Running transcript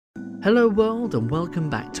Hello world and welcome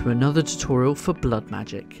back to another tutorial for blood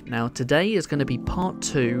magic. Now today is going to be part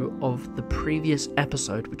 2 of the previous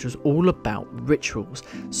episode, which was all about rituals.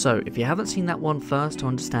 So if you haven't seen that one first to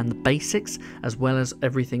understand the basics as well as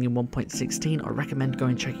everything in 1.16, I recommend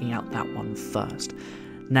going and checking out that one first.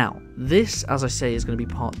 Now this, as I say, is going to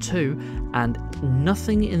be part 2 and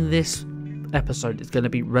nothing in this episode is going to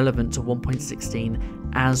be relevant to 1.16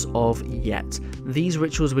 as of yet. These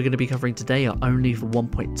rituals we're going to be covering today are only for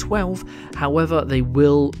 1.12, however they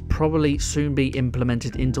will probably soon be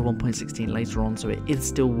implemented into 1.16 later on, so it is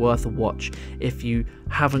still worth a watch if you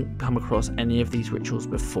haven't come across any of these rituals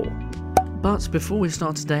before. But before we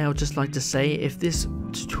start today, I would just like to say, if this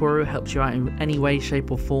tutorial helps you out in any way, shape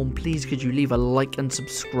or form, please could you leave a like and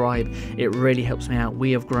subscribe. It really helps me out.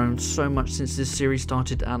 We have grown so much since this series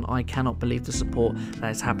started and I cannot believe the support that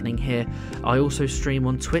is happening here. I also stream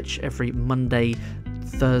on Twitch every Monday,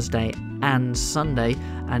 Thursday and Sunday,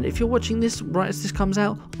 and if you're watching this right as this comes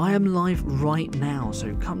out, I am live right now,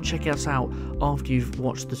 so come check us out after you've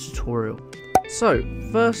watched the tutorial. So,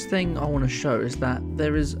 first thing I want to show is that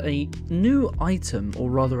there is a new item, or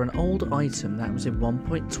rather an old item that was in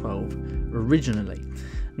 1.12 originally.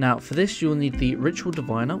 Now for this you'll need the Ritual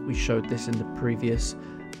Diviner, we showed this in the previous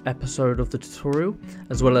episode of the tutorial,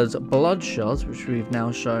 as well as blood shards, which we've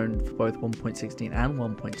now shown for both 1.16 and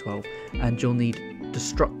 1.12, and you'll need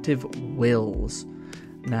destructive wills.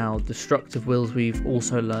 Now destructive wills we've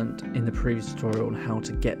also learnt in the previous tutorial on how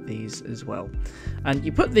to get these as well, and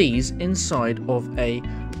you put these inside of a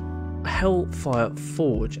Hellfire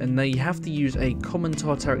Forge, and then you have to use a common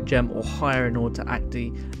Tartaric gem or higher in order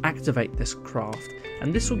to activate this craft,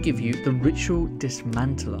 and this will give you the Ritual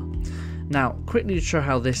Dismantler. Now quickly to show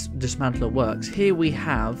how this dismantler works, here we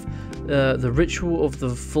have the Ritual of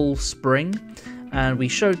the Full Spring, and we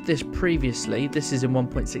showed this previously. This is in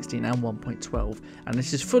 1.16 and 1.12, and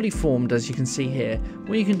this is fully formed, as you can see here.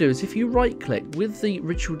 What you can do is if you right click with the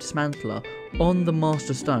Ritual Dismantler on the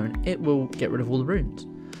Master Stone, it will get rid of all the runes,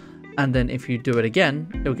 and then if you do it again,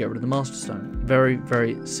 it will get rid of the Master Stone.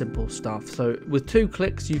 Very simple stuff. So with 2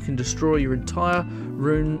 clicks you can destroy your entire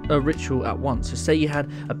ritual at once. So say you had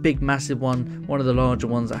a big massive one of the larger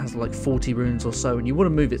ones that has like 40 runes or so, and you want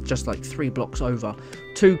to move it just like 3 blocks over.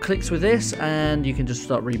 2 clicks with this and you can just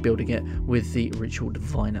start rebuilding it with the Ritual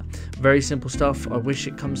Diviner. Very simple stuff. I wish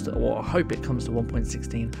it comes to, or I hope it comes to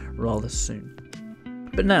 1.16 rather soon.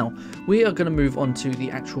 But now, we are going to move on to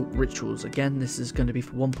the actual rituals. Again, this is going to be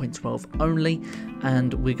for 1.12 only,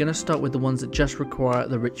 and we're going to start with the ones that just require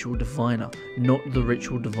the Ritual Diviner, not the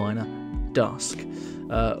Ritual Diviner Dusk.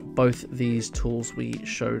 Both these tools we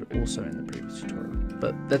showed also in the previous tutorial.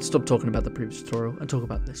 But let's stop talking about the previous tutorial and talk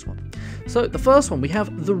about this one. So the first one, we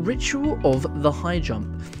have the Ritual of the High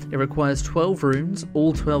Jump. It requires 12 runes,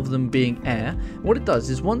 all 12 of them being air. What it does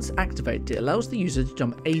is once activated, it allows the user to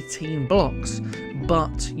jump 18 blocks,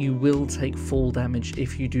 but you will take fall damage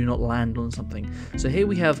if you do not land on something. So here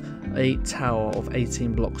we have a tower of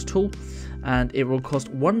 18 blocks tall, and it will cost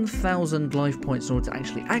 1,000 life points in order to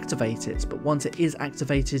actually activate it, but once it is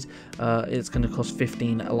activated, it's going to cost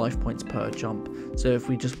 15 life points per jump. So if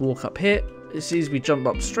we just walk up here, it sees we jump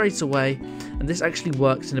up straight away, and this actually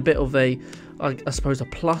works in a bit of a, I suppose, a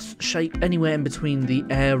plus shape anywhere in between the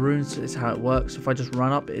air runes. So it's how it works. If I just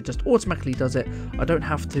run up, it just automatically does it. I don't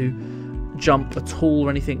have to jump at all or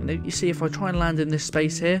anything. You see, if I try and land in this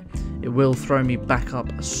space here, it will throw me back up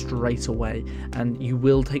straight away, and you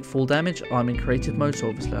will take fall damage. I'm in creative mode, so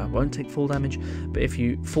obviously I won't take fall damage, but if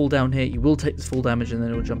you fall down here, you will take this fall damage and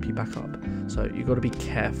then it will jump you back up. So you've got to be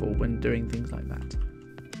careful when doing things like that.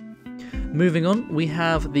 Moving on, we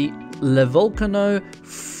have the Levolcano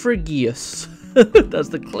Frigius. That's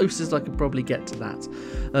the closest I could probably get to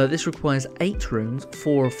that. This requires 8 runes,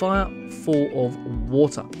 4 of fire, 4 of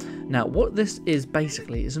water. Now what this is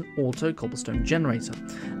basically is an auto cobblestone generator,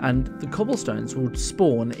 and the cobblestones will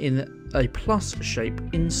spawn in a plus shape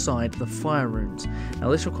inside the fire runes. Now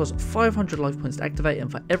this will cost 500 life points to activate, and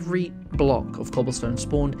for every block of cobblestone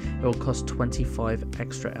spawned it will cost 25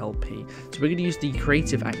 extra LP. So we're going to use the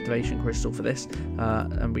creative activation crystal for this,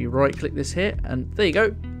 and we right click this here, and there you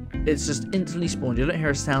go. It's just instantly spawned. You don't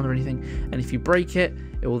hear a sound or anything, and if you break it,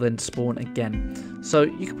 it will then spawn again. So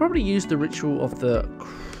you could probably use the Ritual of the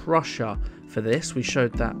Crusher for this. We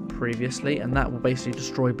showed that previously, and that will basically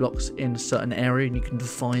destroy blocks in a certain area, and you can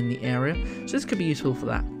define the area. So this could be useful for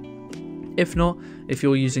that. If not, if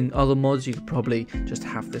you're using other mods, you could probably just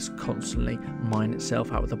have this constantly mine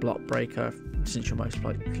itself out with a block breaker, since you're most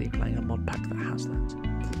likely playing a mod pack that has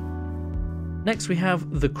that. Next we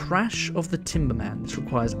have the Crash of the Timberman. This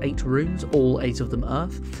requires 8 runes, all 8 of them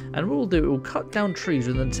earth, and what we'll do, it will cut down trees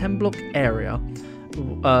within a 10 block area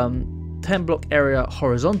 10 block area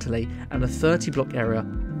horizontally and a 30 block area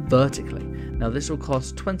vertically. Now this will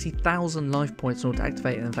cost 20,000 life points in order to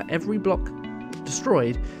activate, and for every block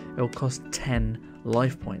destroyed it will cost 10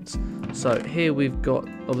 life points. So here we've got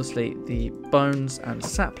obviously the bones and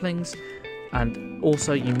saplings, and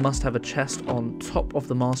also you must have a chest on top of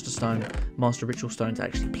the master ritual stone, to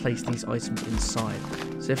actually place these items inside.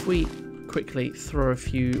 So if we quickly throw a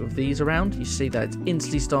few of these around, you see that it's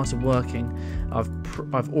instantly started working.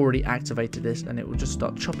 I've already activated this, and it will just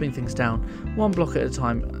start chopping things down one block at a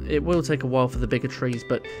time. It will take a while for the bigger trees,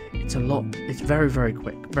 but it's very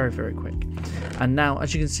quick, very quick. And now,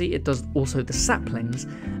 as you can see, it does also the saplings,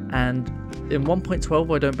 and in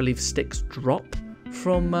 1.12 I don't believe sticks drop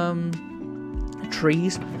from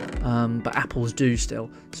trees, but apples do still.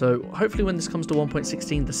 So hopefully when this comes to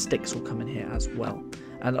 1.16 the sticks will come in here as well.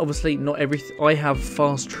 And obviously not everything, I have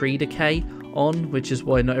fast tree decay on, which is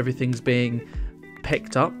why not everything's being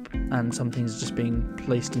picked up and some things are just being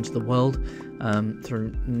placed into the world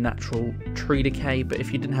through natural tree decay. But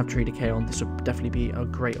if you didn't have tree decay on, this would definitely be a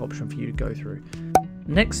great option for you to go through.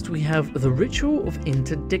 Next we have the Ritual of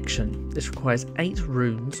Interdiction. This requires 8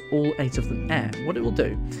 runes, all 8 of them air. What it will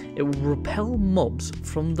do, it will repel mobs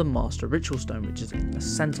from the Master Ritual Stone, which is in the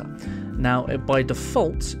center. Now by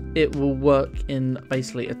default it will work in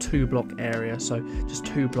basically a 2-block area, so just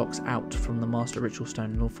 2 blocks out from the Master Ritual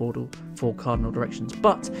Stone in all 4 cardinal directions,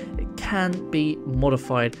 but it can be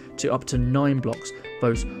modified to up to 9 blocks,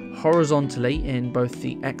 both horizontally in both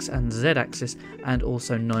the X and Z axis, and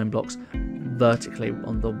also 9 blocks vertically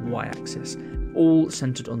on the y-axis, all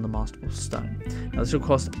centered on the Master Stone. Now this will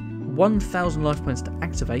cost 1,000 life points to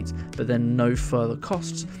activate, but then no further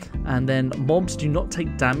costs. And then mobs do not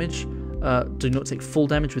take damage, do not take full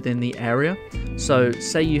damage within the area. So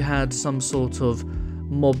say you had some sort of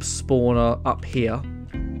mob spawner up here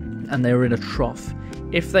and they were in a trough.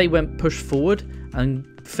 If they went push forward and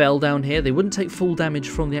fell down here, they wouldn't take full damage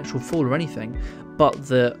from the actual fall or anything, but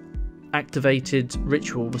the activated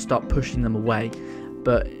ritual will start pushing them away.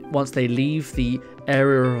 But once they leave the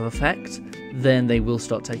area of effect, then they will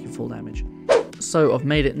start taking full damage. So I've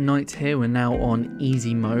made it night here, we're now on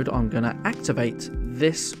easy mode. I'm going to activate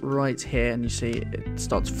this right here, and you see it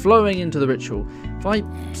starts flowing into the ritual. If I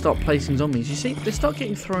start placing zombies, you see they start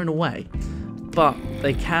getting thrown away, but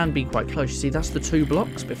they can be quite close. You see that's the 2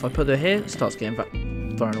 blocks, but if I put it here, it starts getting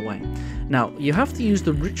thrown away. Now you have to use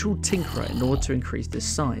the Ritual Tinkerer in order to increase this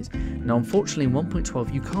size. Now unfortunately in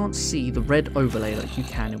 1.12 you can't see the red overlay like you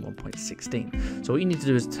can in 1.16. So what you need to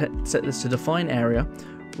do is set this to define area,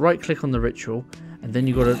 right click on the ritual, and then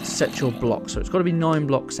you've got to set your block. So it's got to be 9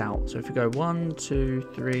 blocks out. So if you go 1, 2,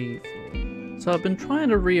 3, 4. So I've been trying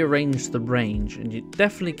to rearrange the range, and it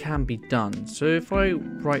definitely can be done. So if I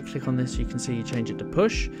right click on this, you can see you change it to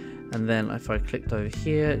push. And then if I clicked over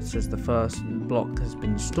here, it says the first block has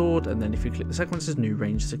been stored, and then if you click the second one, it says new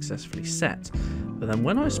range successfully set. But then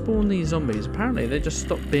when I spawn these zombies, apparently they just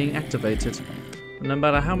stop being activated. And no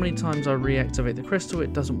matter how many times I reactivate the crystal,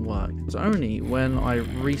 it doesn't work. It's only when I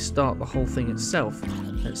restart the whole thing itself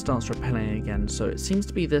that it starts repelling again. So it seems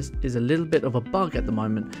to be this is a little bit of a bug at the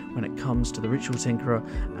moment when it comes to the Ritual Tinkerer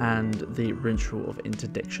and the Ritual of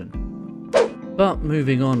Interdiction. But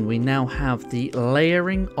moving on, we now have the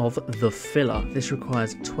layering of the filler. This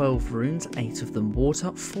requires 12 runes, 8 of them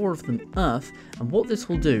water, 4 of them earth, and what this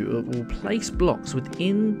will do, it will place blocks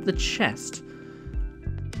within the chest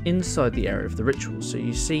inside the area of the ritual. So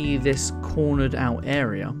you see this cornered out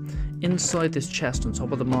area. Inside this chest on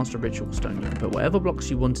top of the Master Ritual Stone, you can put whatever blocks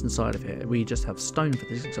you want inside of here. We just have stone for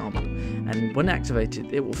this example, and when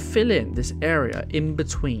activated it will fill in this area in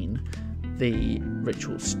between the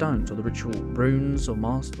ritual stones, or the ritual runes, or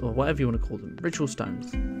master, or whatever you want to call them, ritual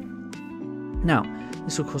stones. Now,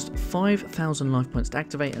 this will cost 5,000 life points to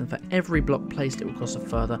activate, and for every block placed, it will cost a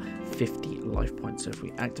further 50 life points. So if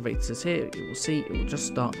we activate this here, you will see it will just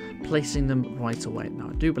start placing them right away. Now,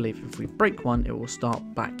 I do believe if we break one, it will start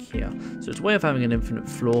back here. So it's a way of having an infinite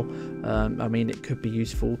floor. I mean, it could be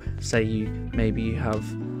useful. Say maybe you have,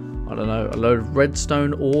 I don't know, a load of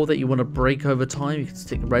redstone ore that you want to break over time. You can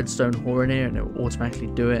stick a redstone ore in here and it will automatically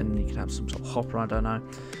do it, and you can have some sort of hopper, I don't know.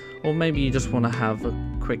 Or maybe you just want to have a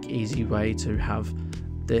quick, easy way to have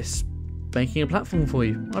this making a platform for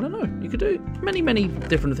you. I don't know. You could do many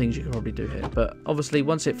different things you could probably do here. But obviously,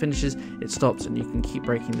 once it finishes, it stops and you can keep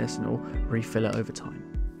breaking this and it will refill it over time.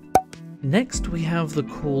 Next we have the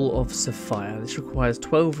Call of Sapphire. This requires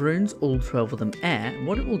 12 runes, all 12 of them air, and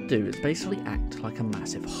what it will do is basically act like a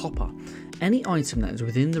massive hopper. Any item that is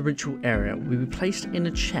within the ritual area will be placed in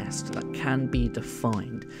a chest that can be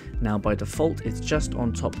defined. Now by default it's just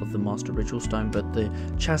on top of the Master Ritual Stone, but the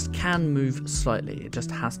chest can move slightly. It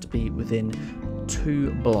just has to be within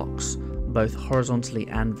 2 blocks, both horizontally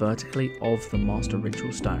and vertically, of the Master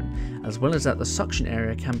Ritual Stone, as well as that the suction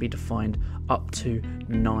area can be defined up to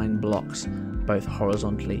 9 blocks, both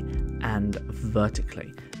horizontally and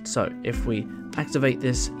vertically. So if we activate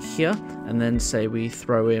this here and then say we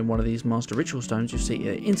throw in one of these Master Ritual Stones, you see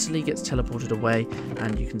it instantly gets teleported away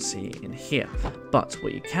and you can see it in here. But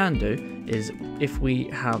what you can do is, if we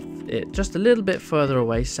have it just a little bit further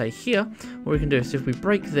away, say here, what we can do is if we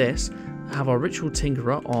break this, have our Ritual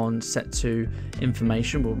Tinkerer on set to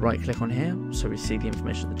information, we'll right click on here so we see the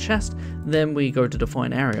information of the chest, then we go to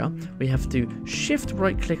define area, we have to shift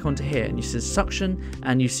right click onto here and you see suction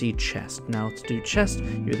and you see chest. Now to do chest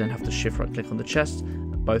you then have to shift right click on the chest,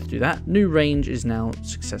 both do that. New range is now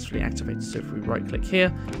successfully activated, so if we right click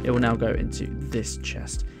here it will now go into this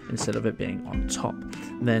chest instead of it being on top.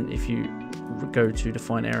 Then if you go to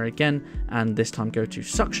define area again and this time go to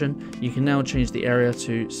suction, you can now change the area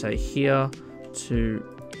to say here to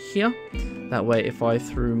here. That way if I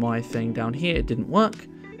threw my thing down here it didn't work,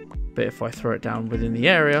 but if I throw it down within the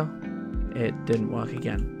area it didn't work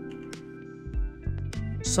again.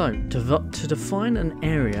 So to define an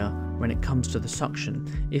area when it comes to the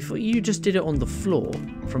suction, if you just did it on the floor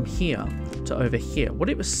from here to over here, what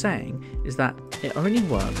it was saying is that it only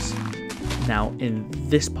works now in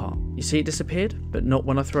this part. You see it disappeared, but not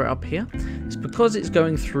when I throw it up here. It's because it's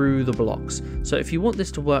going through the blocks. So if you want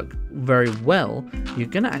this to work very well, you're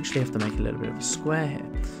going to actually have to make a little bit of a square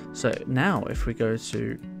here. So now if we go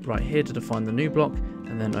to right here to define the new block,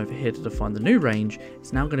 and then over here to define the new range,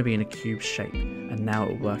 it's now going to be in a cube shape, and now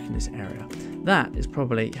it will work in this area. That is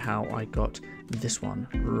probably how I got this one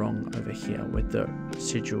wrong over here with the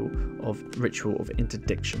sigil of Ritual of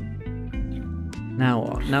Interdiction.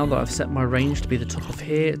 Now that I've set my range to be the top of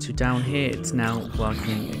here to down here, it's now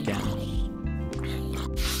working again.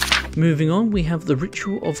 Moving on, we have the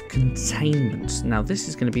Ritual of Containment. Now this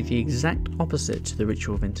is going to be the exact opposite to the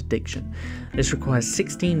Ritual of Interdiction. This requires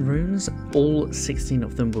 16 runes, all 16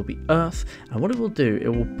 of them will be earth, and what it will do, it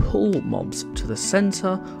will pull mobs to the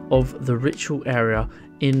center of the ritual area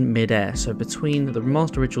in midair. So between the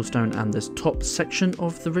Master Ritual Stone and this top section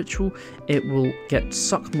of the ritual, it will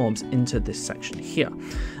suck mobs into this section here.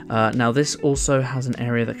 Now this also has an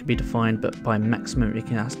area that can be defined, but by maximum it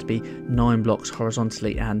has to be 9 blocks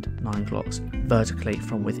horizontally and 9 blocks vertically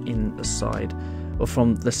from within the side, or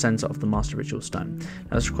from the center of the Master Ritual Stone.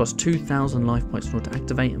 Now this requires 2,000 life points in order to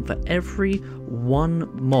activate, and for every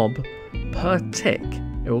 1 mob per tick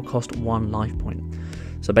it will cost 1 life point.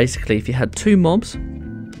 So basically if you had 2 mobs,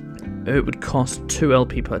 it would cost 2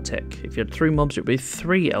 LP per tick. If you had 3 mobs, it would be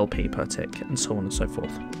 3 LP per tick, and so on and so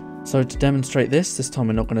forth. So to demonstrate this time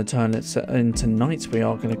we're not going to turn it into night, we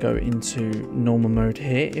are going to go into normal mode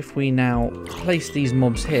here. If we now place these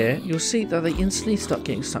mobs here, you'll see that they instantly start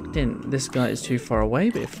getting sucked in. This guy is too far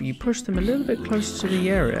away, but if you push them a little bit closer to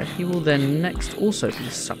the area, he will then next also be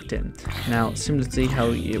sucked in. Now, similar to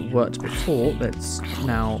how it worked before, let's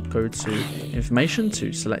now go to information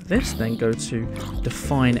to select this, then go to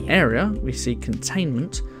define area. We see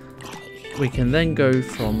containment. We can then go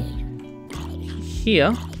from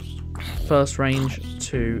here, first range,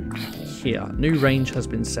 to here. New range has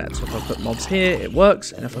been set, so if I put mobs here it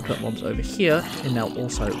works, and if I put mobs over here it now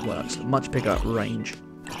also works. Much bigger range.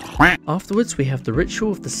 Afterwards we have the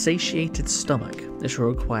Ritual of the Satiated Stomach. This will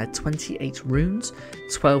require 28 runes,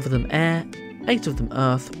 12 of them air, 8 of them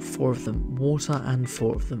earth, 4 of them water, and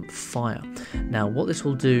 4 of them fire. Now what this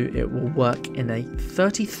will do, it will work in a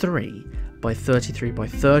 33 by 33 by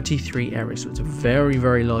 33 area, so it's a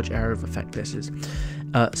very large area of effect this is.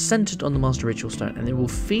 Centered on the Master Ritual Stone, and it will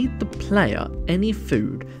feed the player any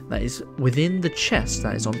food that is within the chest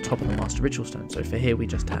that is on top of the Master Ritual Stone. So for here we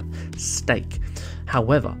just had steak.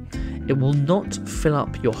 However, it will not fill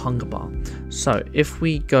up your hunger bar. So if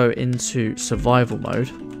we go into survival mode,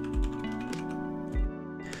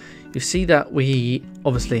 you see that we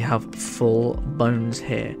obviously have full bones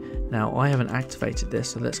here. Now I haven't activated this,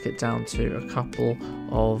 so let's get down to a couple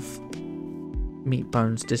of meat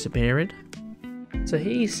bones disappeared. So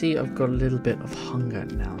here you see I've got a little bit of hunger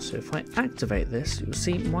now, so if I activate this, you'll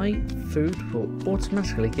see my food will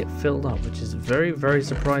automatically get filled up, which is very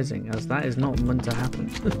surprising, as that is not meant to happen.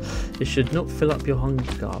 It should not fill up your hunger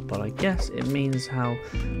bar, but I guess it means how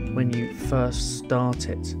when you first start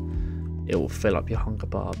it, it will fill up your hunger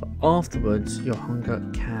bar, but afterwards your hunger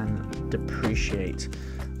can depreciate,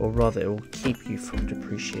 or rather it will keep you from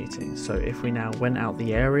depreciating. So if we now went out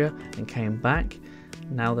the area and came back,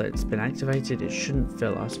 now that it's been activated, it shouldn't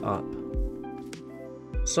fill us up.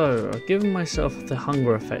 So I've given myself the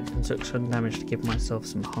hunger effect and took some damage to give myself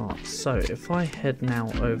some hearts. So if I head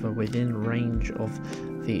now over within range of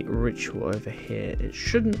the ritual over here, it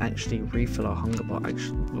shouldn't actually refill our hunger bar,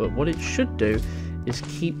 but what it should do is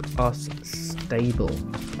keep us stable,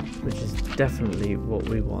 which is definitely what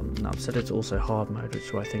we want. And I've set it to also hard mode, which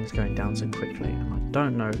is why things are going down so quickly, and I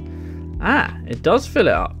don't know. It does fill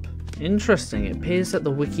it up. Interesting. It appears that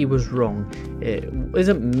the wiki was wrong. It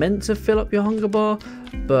isn't meant to fill up your hunger bar,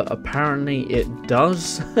 but apparently it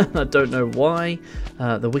does. I don't know why.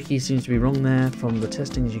 The wiki seems to be wrong there. From the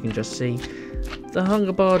testings you can just see the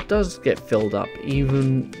hunger bar does get filled up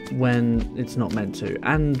even when it's not meant to,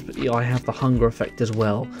 and I have the hunger effect as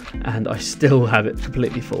well, and I still have it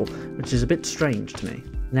completely full, which is a bit strange to me.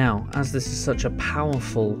 Now, as this is such a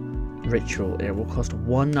powerful ritual, it will cost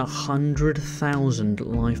 100,000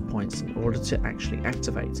 life points in order to actually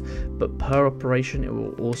activate, but per operation it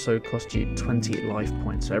will also cost you 20 life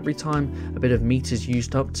points. So every time a bit of meat is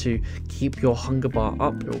used up to keep your hunger bar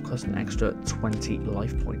up, it will cost an extra 20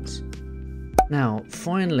 life points. Now,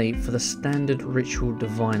 finally, for the standard ritual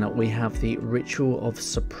diviner, we have the ritual of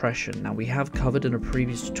suppression. Now, we have covered in a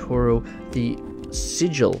previous tutorial the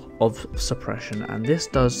sigil of suppression, and this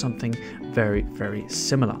does something very, very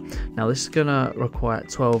similar. Now, this is going to require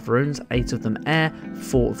 12 runes, 8 of them air,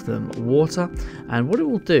 4 of them water, and what it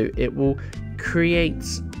will do, it will create,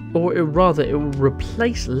 or rather it will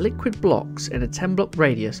replace liquid blocks in a 10 block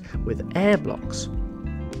radius with air blocks.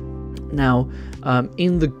 Now,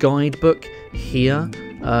 in the guidebook here,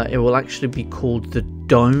 it will actually be called the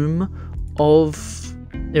dome of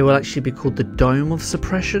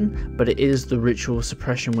suppression, but it is the ritual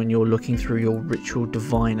suppression when you're looking through your ritual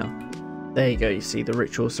diviner. There you go, you see the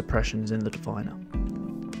ritual suppressions in the diviner.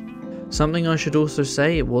 Something I should also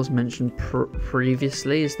say, it was mentioned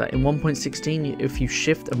previously, is that in 1.16, if you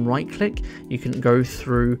shift and right click, you can go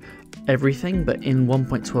through everything, but in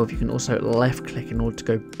 1.12 you can also left click in order to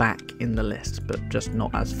go back in the list, but just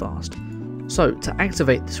not as fast. So to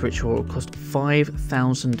activate this ritual, it will cost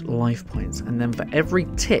 5,000 life points, and then for every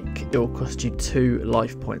tick it will cost you 2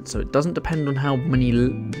 life points. So it doesn't depend on how many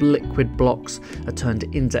liquid blocks are turned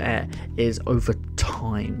into air, it is over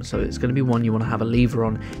time. So it's going to be one you want to have a lever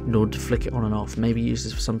on in order to flick it on and off, maybe use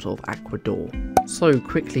this for some sort of aqua door. So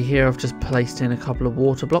quickly here I've just placed in a couple of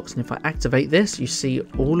water blocks, and if I activate this, you see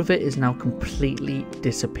all of it is now completely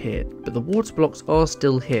disappeared, but the water blocks are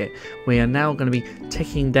still here. We are now going to be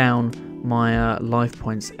ticking down my life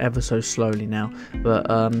points ever so slowly now, but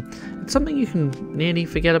it's something you can nearly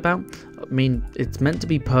forget about. I mean, it's meant to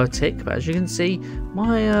be per tick, but as you can see,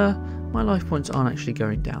 my life points aren't actually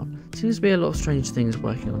going down. Seems to be a lot of strange things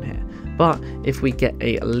working on here, but if we get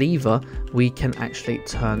a lever, we can actually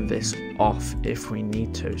turn this off if we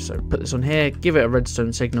need to. So put this on here, give it a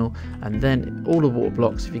redstone signal, and then all the water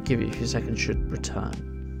blocks, if you give it a few seconds, should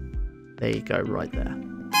return. There you go, right there.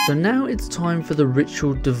 So now it's time for the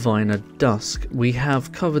Ritual Diviner Dusk. We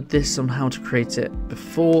have covered this on how to create it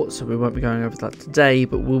before, so we won't be going over that today,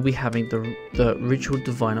 but we'll be having the Ritual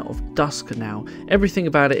Diviner of Dusk now. Everything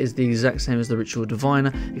about it is the exact same as the Ritual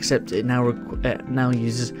Diviner, except it now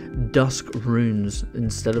uses Dusk runes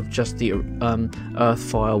instead of just the Earth,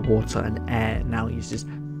 Fire, Water and Air. It now uses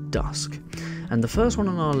Dusk. And the first one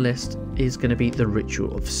on our list is going to be the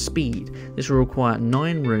Ritual of Speed. This will require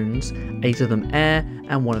 9 runes, 8 of them air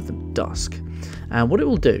and 1 of them dusk. And what it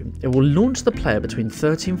will do, it will launch the player between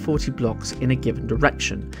 30 and 40 blocks in a given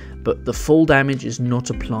direction, but the full damage is not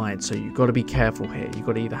applied, so you've got to be careful here. You've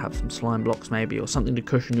got to either have some slime blocks maybe, or something to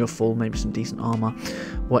cushion your fall, maybe some decent armor,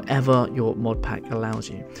 whatever your mod pack allows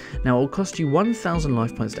you. Now it will cost you 1,000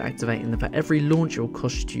 life points to activate, and for every launch it will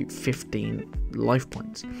cost you 15 life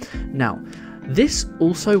points. Now, this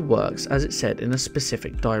also works, as it said, in a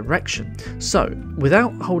specific direction. So,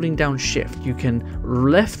 without holding down shift, you can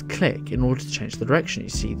left click in order to change the direction. You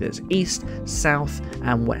see there's east, south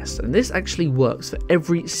and west, and this actually works for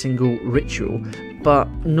every single ritual, but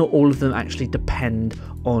not all of them actually depend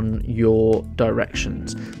on your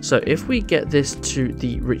directions. So if we get this to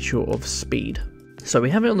the Ritual of Speed, so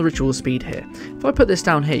we have it on the Ritual of Speed here. If I put this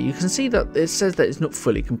down here, you can see that it says that it's not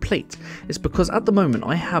fully complete. It's because at the moment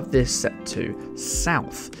I have this set to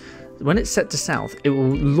south. When it's set to south, it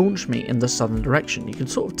will launch me in the southern direction. You can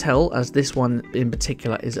sort of tell, as this one in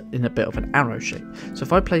particular is in a bit of an arrow shape. So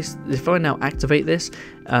if I now activate this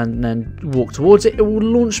and then walk towards it, it will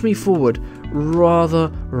launch me forward rather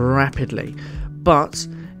rapidly. But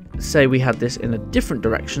say we had this in a different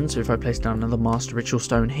direction, so if I place down another master ritual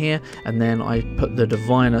stone here, and then I put the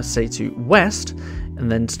diviner, say, to west,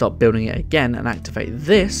 and then start building it again and activate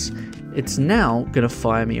this, it's now going to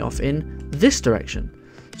fire me off in this direction.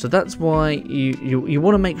 So that's why you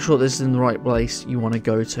want to make sure this is in the right place you want to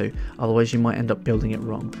go to, otherwise you might end up building it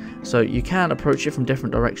wrong. So you can approach it from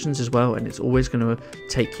different directions as well, and it's always going to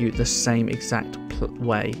take you the same exact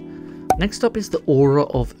way. Next up is the Aura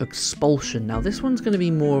of Expulsion. Now this one's going to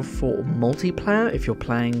be more for multiplayer if you're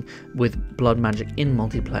playing with blood magic in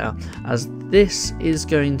multiplayer, as this is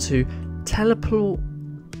going to teleport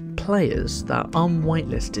players that are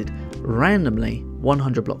unwhitelisted randomly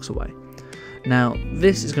 100 blocks away. Now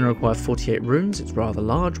this is going to require 48 runes, it's rather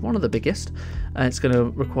large, one of the biggest. It's going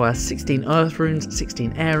to require 16 earth runes,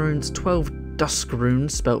 16 air runes, 12 dusk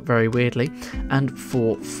runes, spelt very weirdly, and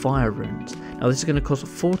 4 fire runes. Now this is going to cost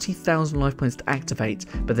 40,000 life points to activate,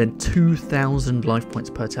 but then 2,000 life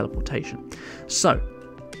points per teleportation. So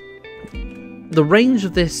the range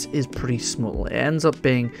of this is pretty small. It ends up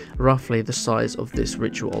being roughly the size of this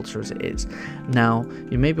ritual altar as it is. Now,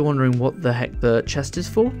 you may be wondering what the heck the chest is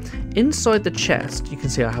for. Inside the chest, you can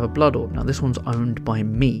see I have a blood orb. Now, this one's owned by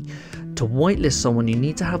me. To whitelist someone, you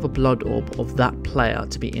need to have a blood orb of that player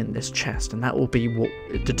to be in this chest, and that will be what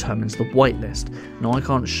determines the whitelist. Now, I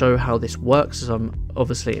can't show how this works as I'm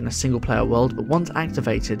obviously in a single player world, but once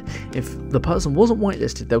activated, if the person wasn't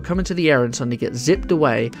whitelisted, they'll come into the area and suddenly get zipped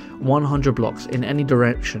away 100 blocks in any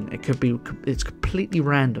direction. It's completely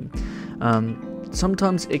random.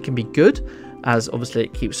 Sometimes it can be good, as obviously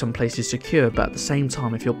it keeps some places secure, but at the same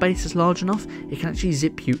time, if your base is large enough, it can actually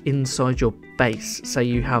zip you inside your base. Say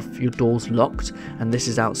you have your doors locked and this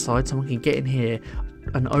is outside, someone can get in here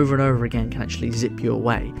and over again can actually zip you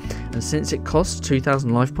away. And since it costs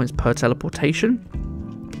 2,000 life points per teleportation,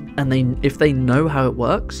 and if they know how it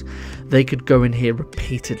works, they could go in here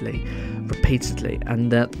repeatedly,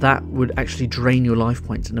 and that would actually drain your life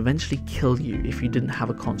points and eventually kill you if you didn't have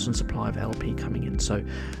a constant supply of LP coming in. So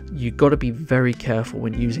you've got to be very careful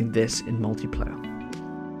when using this in multiplayer.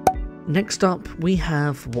 Next up, we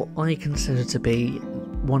have what I consider to be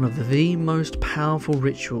one of the most powerful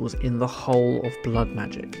rituals in the whole of blood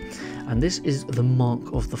magic, and this is the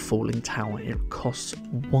Mark of the Falling Tower. It costs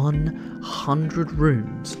 100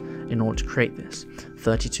 runes in order to create this: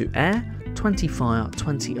 32 air, 20 fire,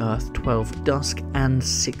 20 earth, 12 dusk, and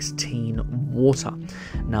 16 water.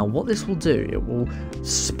 Now what this will do, it will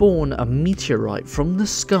spawn a meteorite from the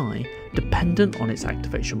sky dependent on its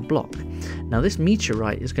activation block. Now this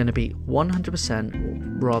meteorite is going to be 100%,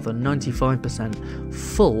 or rather 95%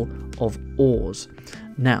 full of ores.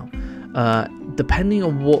 Now depending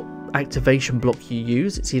on what activation block you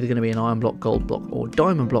use, it's either going to be an iron block, gold block, or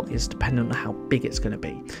diamond block. Is dependent on how big it's going to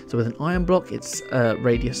be. So with an iron block, it's a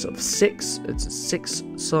radius of 6. It's a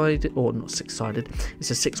 6-sided, or not 6-sided,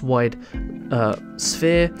 it's a 6-wide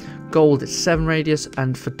sphere. Gold is 7 radius,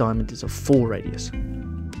 and for diamond it's a 4 radius.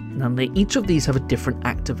 Now each of these have a different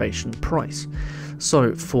activation price.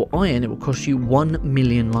 So for iron, it will cost you 1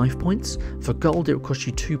 million life points. For gold, it will cost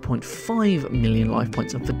you 2.5 million life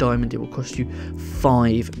points. And for diamond, it will cost you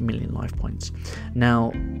 5 million life points.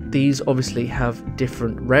 Now, these obviously have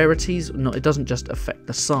different rarities. It doesn't just affect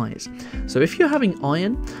the size. So if you're having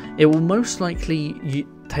iron, it will most likely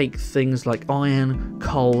take things like iron,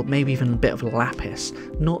 coal, maybe even a bit of lapis.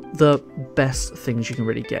 Not the best things you can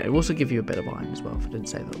really get. It will also give you a bit of iron as well, if I didn't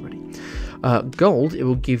say that already. Gold, it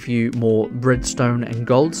will give you more redstone and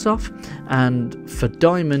gold stuff, and for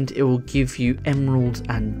diamond, it will give you emeralds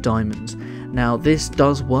and diamonds. Now this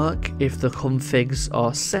does work if the configs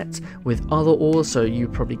are set with other ores, so you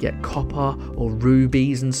probably get copper or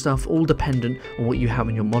rubies and stuff, all dependent on what you have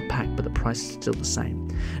in your mod pack, but the price is still the same.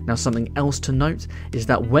 Now something else to note is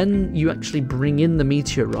that when you actually bring in the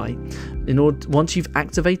meteorite, once you've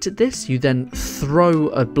activated this, you then throw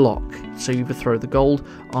a block. So you either throw the gold,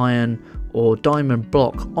 iron, or diamond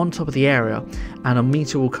block on top of the area, and a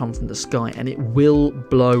meteor will come from the sky and it will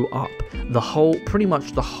blow up. Pretty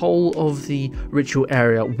much the whole of the ritual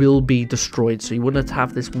area will be destroyed, so you want to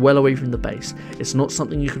have this well away from the base. It's not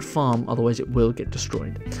something you could farm, otherwise it will get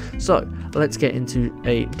destroyed. So let's get into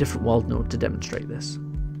a different world in order to demonstrate this.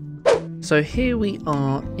 So here we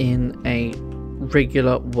are in a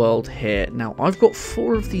regular world here. Now I've got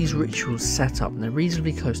 4 of these rituals set up and they're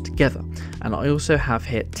reasonably close together, and I also have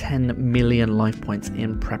here 10 million life points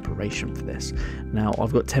in preparation for this. Now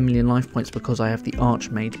I've got 10 million life points because I have the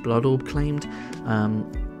Archmage Blood Orb claimed.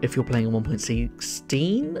 if you're playing on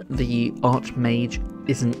 1.16, the Archmage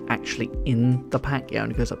isn't actually in the pack. It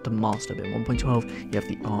only goes up to Master, but in 1.12 you have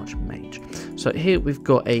the Archmage. So here we've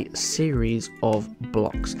got a series of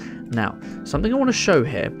blocks. Now, something I want to show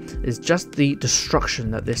here is just the destruction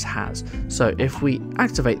that this has. So if we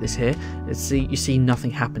activate this here, you see nothing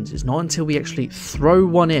happens. It's not until we actually throw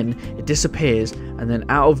one in, it disappears, and then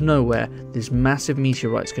out of nowhere, this massive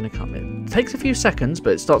meteorite's going to come in. It takes a few seconds,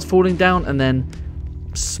 but it starts falling down and then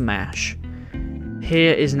smash.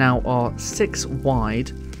 Here is now our 6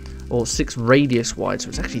 wide, or 6 radius wide, so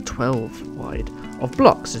it's actually 12 wide, of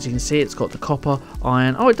blocks. As you can see, it's got the copper,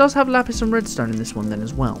 iron. Oh, it does have lapis and redstone in this one then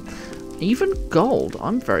as well. Even gold.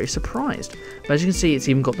 I'm very surprised. But as you can see, it's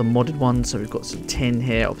even got the modded ones. So we've got some tin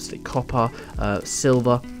here, obviously copper,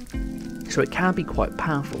 silver. So it can be quite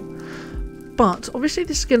powerful. But obviously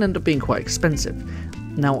this is going to end up being quite expensive.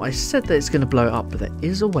 Now, I said that it's going to blow it up, but there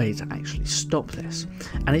is a way to actually stop this.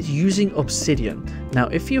 And it's using obsidian. Now,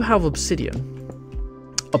 if you have obsidian,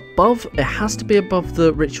 it has to be above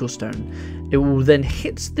the ritual stone. It will then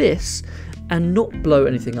hit this and not blow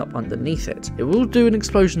anything up underneath it. It will do an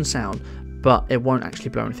explosion sound, but it won't actually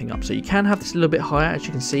blow anything up. So you can have this a little bit higher. As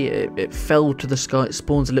you can see, it fell to the sky. It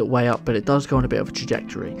spawns a little way up, but it does go on a bit of a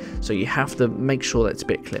trajectory. So you have to make sure that it's a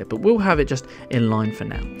bit clear, but we'll have it just in line for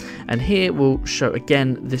now. And here we'll show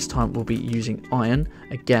again, this time we'll be using iron.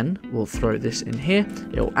 Again, we'll throw this in here.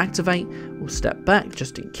 It will activate. We'll step back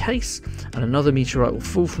just in case, and another meteorite will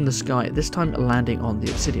fall from the sky, this time landing on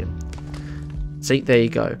the obsidian. See, there you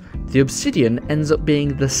go. The obsidian ends up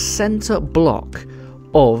being the center block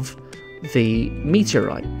of the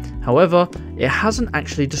meteorite. However, it hasn't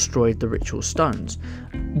actually destroyed the ritual stones.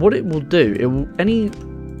 What it will do, any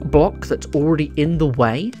block that's already in the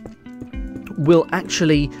way will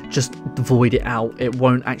actually just void it out. It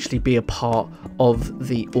won't actually be a part of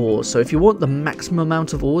the ores. So if you want the maximum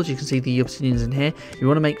amount of ores, you can see the obsidians in here, you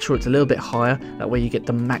want to make sure it's a little bit higher, that way you get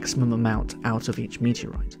the maximum amount out of each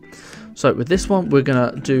meteorite. So with this one, we're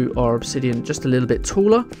going to do our obsidian just a little bit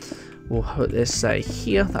taller. We'll put this, say,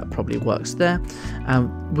 here. That probably works there.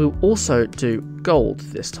 And we'll also do gold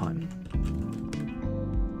this time.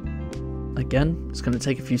 Again, it's going to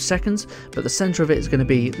take a few seconds, but the center of it is going to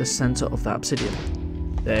be the center of that obsidian.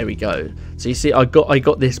 There we go. So you see, I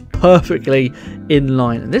got this perfectly in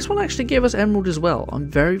line. And this one actually gave us emerald as well. I'm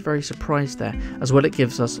very, very surprised there. As well, it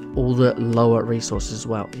gives us all the lower resources as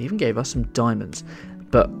well. It even gave us some diamonds.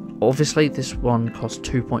 But obviously this one costs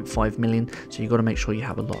 2.5 million, so you've got to make sure you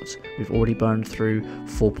have a lot. We've already burned through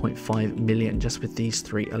 4.5 million just with these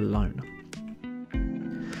 3 alone.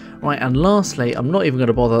 Right, and lastly, I'm not even going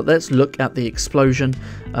to bother, let's look at the explosion.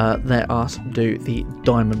 Let us do the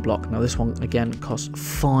diamond block. Now this one again costs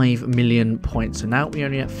 5 million points, so now we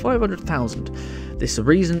only have 500,000. This is the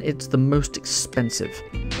reason it's the most expensive.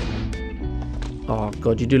 Oh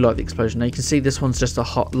god, you do like the explosion. Now you can see this one's just a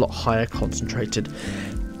lot higher concentrated.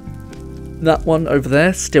 That one over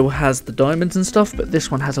there still has the diamonds and stuff, but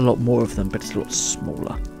this one has a lot more of them, but it's a lot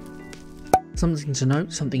smaller. Something to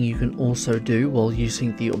note, something you can also do while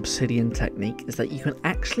using the obsidian technique is that you can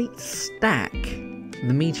actually stack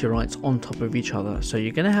the meteorites on top of each other. So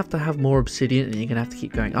you're going to have more obsidian, and you're going to have to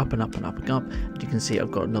keep going up and up and up and up. And you can see I've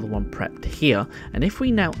got another one prepped here. And if we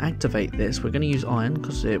now activate this, we're going to use iron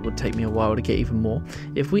because it would take me a while to get even more.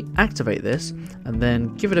 If we activate this and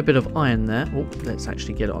then give it a bit of iron there, oh, let's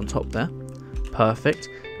actually get it on top there. Perfect.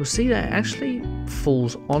 You'll see that it actually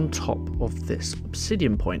falls on top of this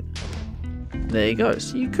obsidian point. There you go.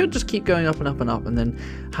 So you could just keep going up and up and up, and then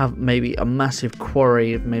have maybe a massive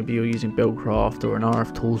quarry. If maybe you're using Buildcraft or an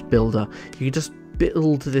RF Tools builder, you could just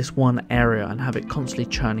build this one area and have it constantly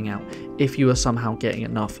churning out if you are somehow getting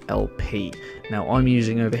enough LP. Now I'm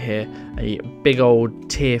using over here a big old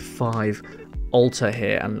tier 5 altar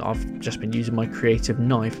here, and I've just been using my creative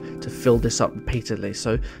knife to fill this up repeatedly.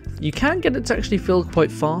 So you can get it to actually fill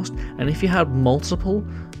quite fast, and if you had multiple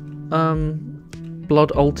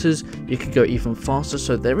blood altars, you could go even faster.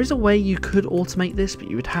 So there is a way you could automate this, but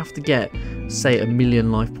you would have to get, say, 1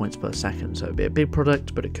 million life points per second. So it'd be a big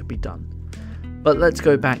product, but it could be done. But let's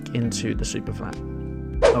go back into the super flat.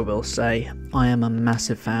 I will say I am a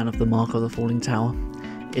massive fan of the Mark of the Falling Tower.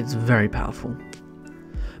 It's very powerful.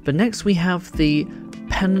 But next we have the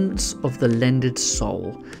Penance of the Lended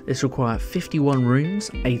Soul. This requires 51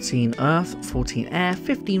 runes, 18 earth, 14 air,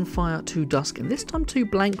 15 fire, 2 dusk, and this time 2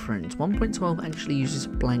 blank runes. 1.12 actually uses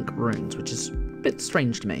blank runes, which is a bit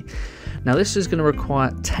strange to me. Now this is going to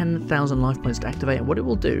require 10,000 life points to activate, and what it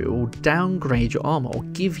will do, it will downgrade your armor, or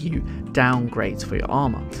give you downgrades for your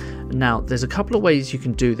armor. Now there's a couple of ways you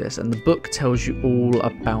can do this, and the book tells you all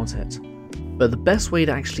about it. But the best way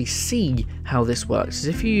to actually see how this works is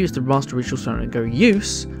if you use the Master Ritual Stone and go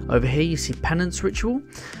use, over here you see Penance Ritual.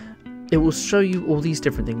 It will show you all these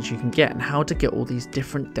different things you can get and how to get all these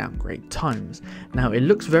different downgrade tomes. Now it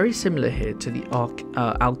looks very similar here to the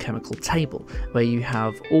alchemical table, where you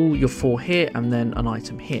have all your 4 here and then an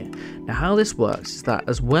item here. Now how this works is that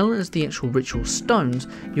as well as the actual ritual stones,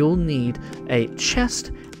 you'll need a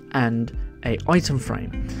chest and a item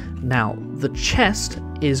frame. Now the chest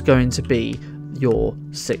is going to be your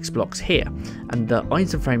 6 blocks here, and the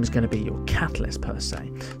item frame is going to be your catalyst per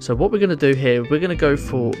se. So what we're going to do here, we're going to go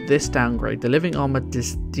for this downgrade, the living armor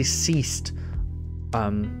deceased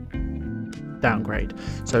downgrade.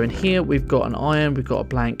 So in here we've got an iron, we've got a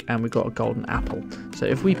blank, and we've got a golden apple. So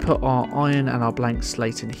if we put our iron and our blank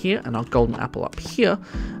slate in here and our golden apple up here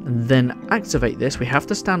and then activate this, we have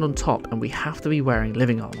to stand on top and we have to be wearing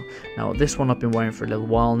living armor. Now this one I've been wearing for a little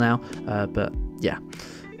while now, but yeah,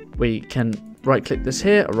 we can right click this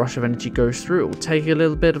here, a rush of energy goes through. It will take a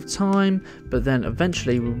little bit of time, but then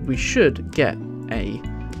eventually we should get a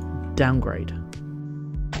downgrade.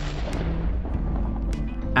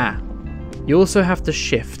 You also have to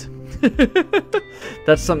shift.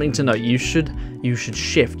 That's something to note. You should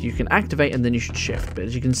shift. You can activate and then you should shift. But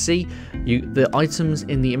as you can see, the items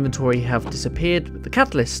in the inventory have disappeared. The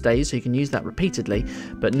catalyst stays, so you can use that repeatedly.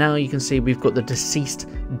 But now you can see we've got the deceased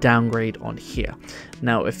downgrade on here.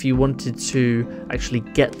 Now, if you wanted to actually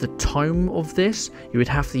get the tome of this, you would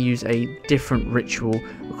have to use a different ritual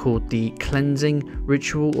called the cleansing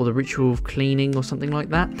ritual, or the ritual of cleaning, or something like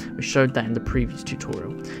that. We showed that in the previous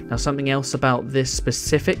tutorial. Now, something else about this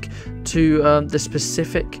specific to the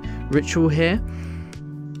specific ritual here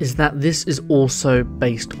is that this is also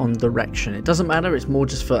based on direction. It doesn't matter, it's more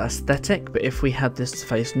just for aesthetic, but if we had this to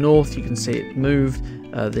face north, you can see it moved.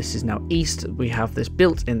 This is now east, we have this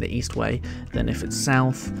built in the east way, then if it's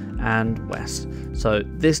south and west. So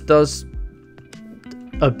this does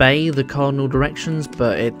obey the cardinal directions,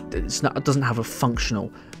 but it doesn't have a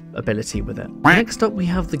functional ability with it. Next up we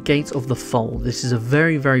have the Gate of the Fold. This is a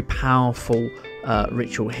very, very powerful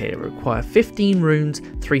ritual here. It requires 15 runes,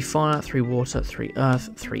 3 fire, 3 water, 3 earth,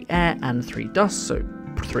 3 air, and 3 dust, so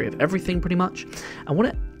 3 of everything pretty much. And what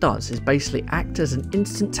it does is basically act as an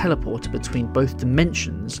instant teleporter between both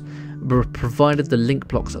dimensions, provided the link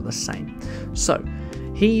blocks are the same. So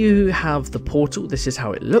here you have the portal. This is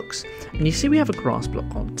how it looks, and you see we have a grass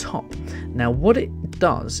block on top. Now what it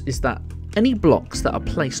does is that any blocks that are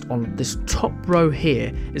placed on this top row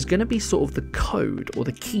here is going to be sort of the code or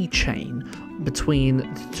the keychain between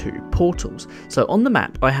the 2 portals. So on the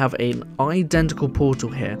map I have an identical portal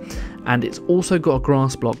here, and it's also got a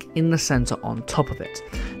grass block in the center on top of it.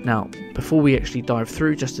 Now before we actually dive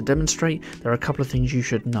through, just to demonstrate, there are a couple of things you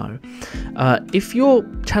should know. If you're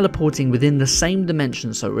teleporting within the same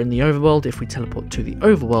dimension, so we're in the overworld, if we teleport to the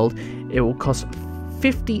overworld, it will cost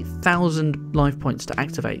 50,000 life points to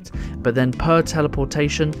activate, but then per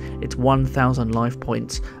teleportation it's 1,000 life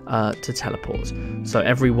points to teleport. So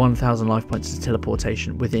every 1,000 life points is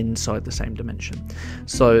teleportation within inside the same dimension.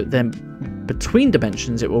 So then between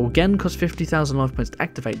dimensions it will again cost 50,000 life points to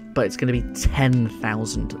activate, but it's going to be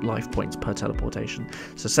 10,000 life points per teleportation.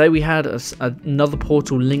 So say we had another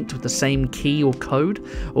portal linked with the same key or code,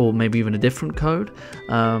 or maybe even a different code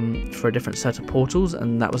for a different set of portals,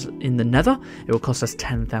 and that was in the Nether, it will cost us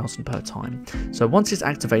 10,000 per time. So once it's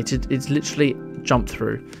activated, it's literally jump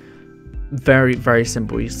through. Very, very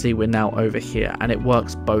simple. You see we're now over here, and it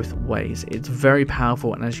works both ways. It's very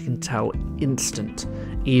powerful, and as you can tell, instant,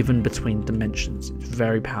 even between dimensions. It's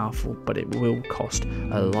very powerful, but it will cost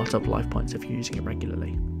a lot of life points if you're using it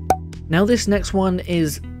regularly. Now this next one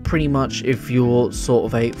is pretty much if you're sort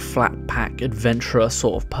of a flat pack adventurer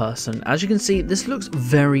sort of person. As you can see, this looks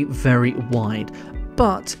very, very wide,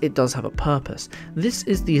 but it does have a purpose. This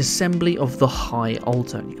is the assembly of the High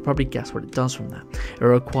Altar. You can probably guess what it does from that. It will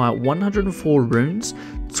require 104 runes,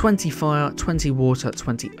 20 fire, 20 water,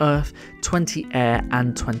 20 earth, 20 air,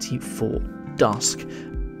 and 24 dusk.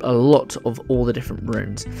 A lot of all the different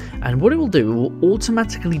runes. And what it will do, it will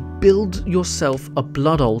automatically build yourself a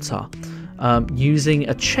blood altar using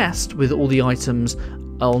a chest with all the items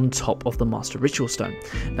on top of the Master Ritual Stone.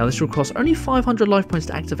 Now this will cost only 500 life points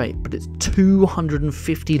to activate, but it's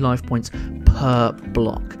 250 life points per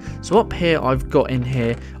block. So up here I've got in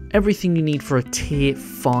here everything you need for a tier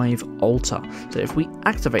 5 altar. So if we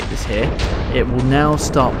activate this here, it will now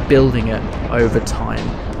start building it over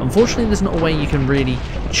time. Unfortunately, there's not a way you can really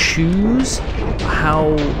choose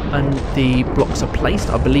how the blocks are placed.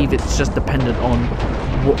 I believe it's just dependent on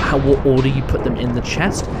what order you put them in the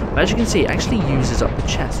chest. But as you can see, it actually uses up the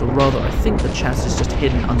chest, or rather I think the chest is just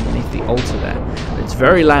hidden underneath the altar there. It's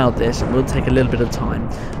very loud, this, and will take a little bit of time,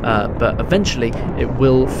 but eventually it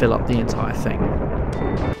will fill up the entire thing.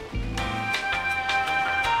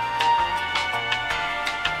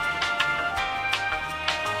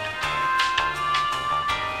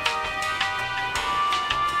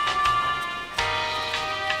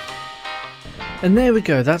 And there we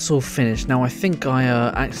go, that's all finished. Now I think I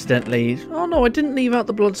accidentally... Oh no, I didn't leave out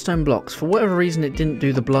the bloodstone blocks. For whatever reason it didn't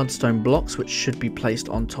do the bloodstone blocks, which should be placed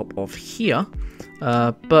on top of here.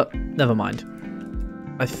 But never mind.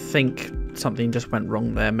 I think something just went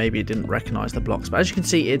wrong there. Maybe it didn't recognise the blocks. But as you can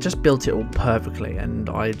see, it just built it all perfectly, and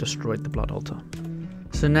I destroyed the blood altar.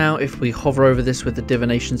 So now if we hover over this with the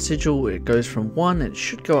divination sigil, it goes from 1, it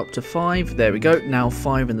should go up to 5, there we go, now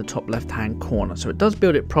 5 in the top left hand corner, so it does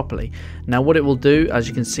build it properly. Now what it will do, as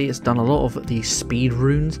you can see, it's done a lot of the speed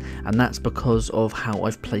runes, and that's because of how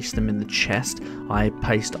I've placed them in the chest. I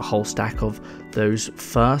placed a whole stack of those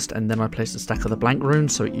first, and then I placed a stack of the blank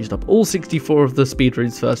runes, so it used up all 64 of the speed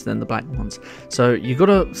runes first and then the blank ones. So you got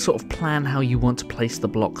to sort of plan how you want to place the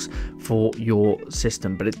blocks for your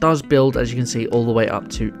system, but it does build, as you can see, all the way up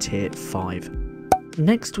to tier 5.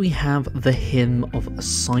 Next we have the Hymn of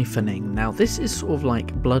Siphoning. Now this is sort of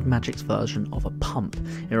like Blood Magic's version of a pump.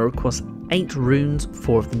 It requires 8 runes,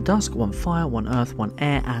 4 of them dusk, 1 fire, 1 earth, 1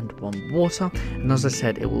 air and 1 water, and as I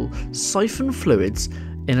said, it will siphon fluids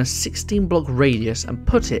in a 16 block radius and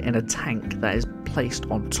put it in a tank that is placed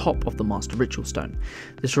on top of the Master Ritual Stone.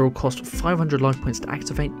 This will cost 500 life points to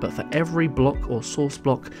activate, but for every block or source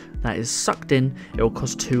block that is sucked in, it will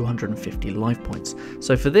cost 250 life points.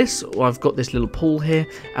 So for this, I've got this little pool here,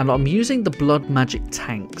 and I'm using the Blood Magic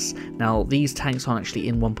tanks. Now these tanks aren't actually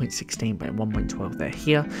in 1.16, but in 1.12 they're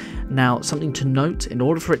here. Now something to note, in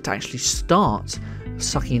order for it to actually start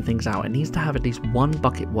sucking things out, it needs to have at least 1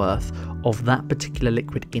 bucket worth of that particular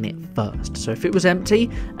liquid in it first. So if it was empty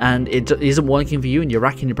and it isn't working for you and you're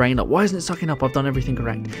racking your brain like, why isn't it sucking up, I've done everything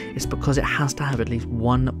correct, it's because it has to have at least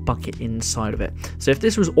 1 bucket inside of it. So if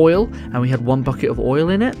this was oil and we had 1 bucket of oil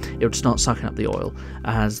in it, it would start sucking up the oil,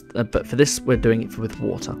 but for this we're doing it with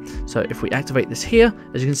water. So if we activate this here,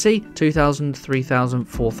 as you can see, 2000, 3000,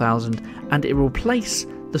 4000, and it will replace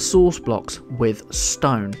the source blocks with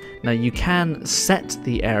stone. Now you can set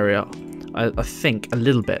the area, I think, a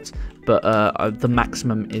little bit, but the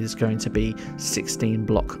maximum is going to be 16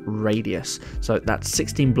 block radius. So that's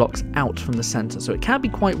 16 blocks out from the center. So it can be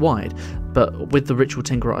quite wide, but with the Ritual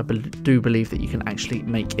Tinkerer, I do believe that you can actually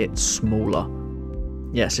make it smaller.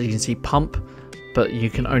 Yeah, so you can see pump, but you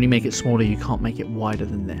can only make it smaller, you can't make it wider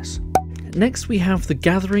than this. Next we have the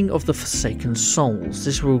Gathering of the Forsaken Souls.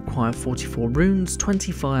 This will require 44 runes, 20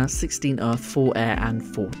 fire, 16 earth, 4 air and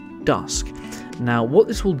 4 dusk. Now what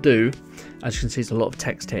this will do, as you can see, it's a lot of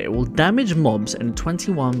text here. It will damage mobs in a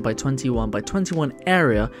 21 by 21 by 21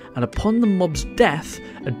 area, and upon the mob's death,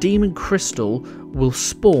 a demon crystal will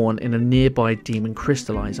spawn in a nearby demon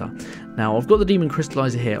crystallizer. Now I've got the demon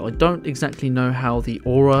crystallizer here. I don't exactly know how the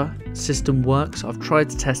aura system works. I've tried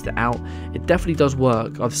to test it out. It definitely does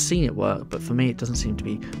work. I've seen it work, but for me it doesn't seem to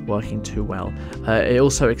be working too well. It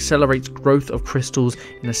also accelerates growth of crystals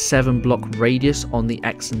in a 7 block radius on the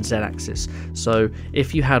X and Z axis. So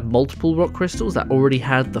if you had multiple rock crystals that already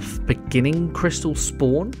had the beginning crystal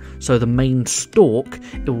spawn, so the main stalk,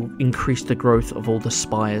 it will increase the growth of all the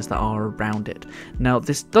spires that are around it. Now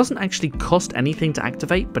this doesn't actually cost anything to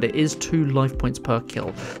activate, but it is 2 life points per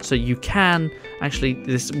kill, so you can actually,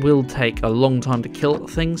 this will take a long time to kill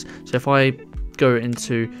things. So if I go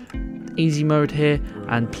into easy mode here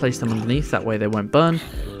and place them underneath, that way they won't burn,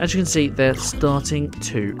 as you can see they're starting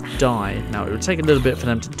to die. Now it will take a little bit for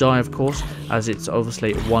them to die, of course, as it's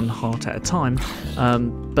obviously 1 heart at a time,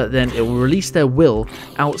 but then it will release their will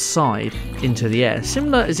outside into the air,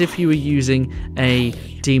 similar as if you were using a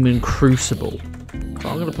demon crucible. So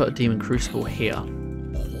I'm going to put a demon crucible here.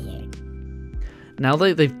 Now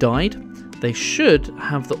that they've died, they should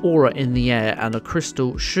have the aura in the air, and a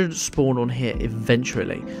crystal should spawn on here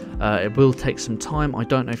eventually. It will take some time. I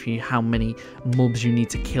don't know how many mobs you need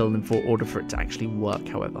to kill in order for it to actually work,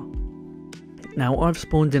 however. Now I've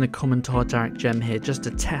spawned in a common Tartaric gem here just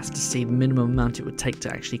to test to see the minimum amount it would take to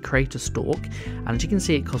actually create a stalk, and as you can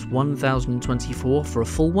see it costs 1024 for a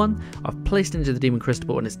full one. I've placed into the demon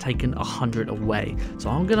crystal and it's taken 100 away, so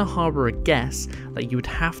I'm going to harbour a guess that you would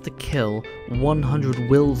have to kill 100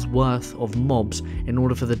 wills worth of mobs in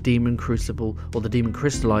order for the demon crucible, or the demon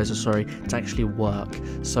crystallizer, sorry, to actually work.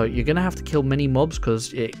 So you're going to have to kill many mobs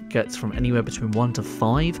because it gets from anywhere between 1 to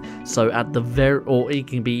 5, so at the or it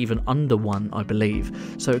can be even under 1, I believe.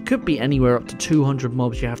 So it could be anywhere up to 200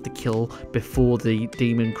 mobs you have to kill before the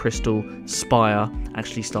demon crystal spire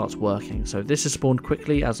actually starts working. So this is spawned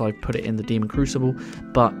quickly as I put it in the demon crucible,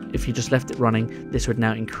 but if you just left it running, this would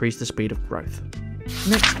now increase the speed of growth.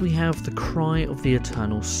 Next we have the Cry of the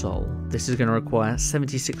Eternal Soul. This is going to require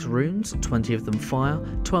 76 runes, 20 of them fire,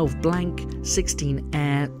 12 blank, 16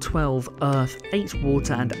 air, 12 earth, 8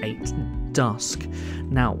 water and 8 dusk.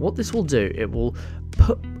 Now what this will do, it will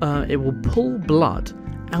pull blood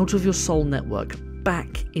out of your soul network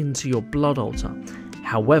back into your blood altar.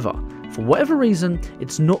 However, for whatever reason,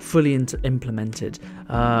 it's not fully implemented.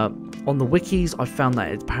 On the wikis, I found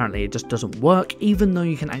that apparently it just doesn't work, even though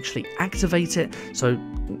you can actually activate it. So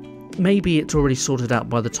maybe it's already sorted out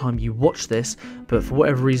by the time you watch this, but for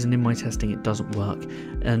whatever reason in my testing it doesn't work.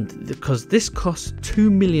 And because this costs 2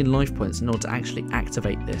 million life points in order to actually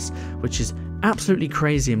activate this, which is absolutely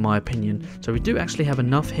crazy in my opinion. So we do actually have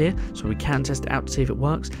enough here, so we can test it out to see if it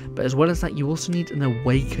works, but as well as that you also need an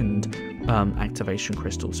awakened activation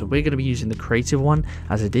crystal. So we're going to be using the creative one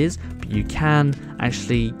as it is, but you can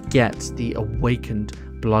actually get the awakened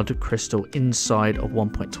blood crystal inside of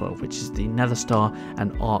 1.12, which is the Nether Star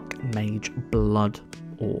and Archmage blood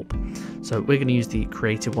orb. So we're going to use the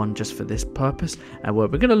creative one just for this purpose, and we're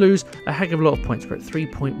going to lose a heck of a lot of points. We're at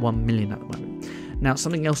 3.1 million at the moment. Now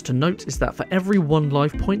something else to note is that for every 1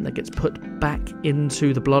 life point that gets put back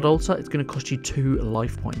into the blood altar, it's going to cost you 2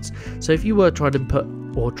 life points. So if you were trying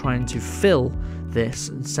to fill this,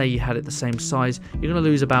 and say you had it the same size, you're going to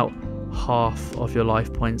lose about half of your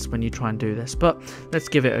life points when you try and do this. But let's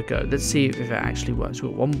give it a go. Let's see if it actually works.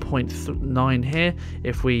 We've got 1.9 here.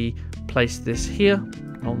 If we place this here,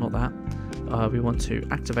 oh not that, we want to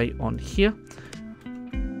activate on here.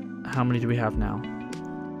 How many do we have now?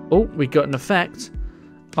 Oh, we got an effect.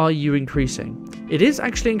 Are you increasing? It is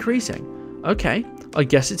actually increasing. Okay, I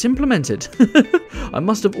guess it's implemented. I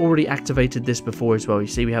must have already activated this before as well. You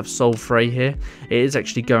see we have Soul Fray here. It is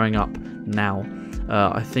actually going up now.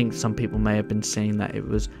 I think some people may have been seeing that it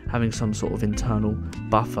was having some sort of internal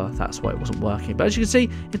buffer. That's why it wasn't working. But as you can see,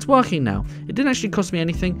 it's working now. It didn't actually cost me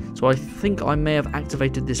anything, so I think I may have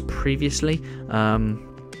activated this previously.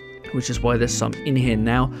 Which is why there's some in here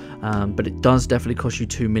now, but it does definitely cost you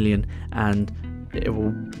 2 million, and it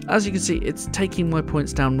will, as you can see, it's taking my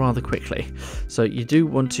points down rather quickly, so you do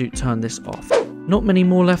want to turn this off. Not many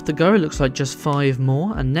more left to go. It looks like just 5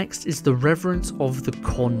 more, and next is the Reverence of the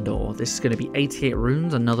Condor. This is going to be 88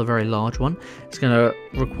 runes, another very large one. It's going to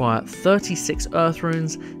require 36 earth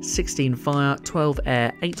runes, 16 fire, 12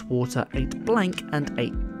 air, 8 water, 8 blank and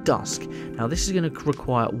 8 dusk. Now this is going to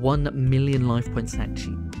require 1 million life points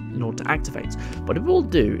actually in order to activate. But it will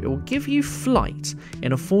do, it will give you flight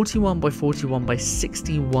in a 41 by 41 by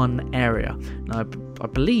 61 area. Now I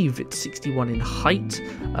believe it's 61 in height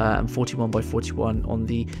and 41 by 41 on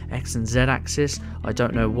the X and Z axis. I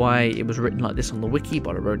don't know why it was written like this on the wiki,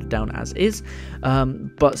 but I wrote it down as is.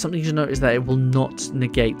 But something to note is that it will not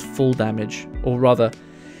negate full damage, or rather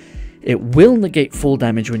it will negate full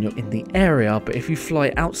damage when you're in the area, but if you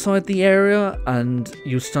fly outside the area and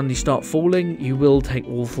you suddenly start falling, you will take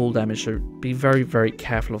all full damage, so be very, very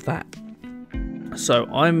careful of that. So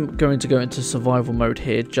I'm going to go into survival mode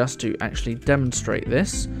here just to actually demonstrate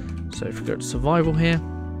this. So if we go to survival here,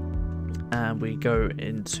 and we go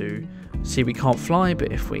into, see we can't fly,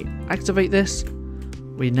 but if we activate this,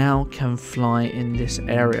 we now can fly in this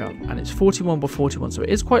area, and it's 41 by 41, so it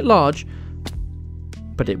is quite large,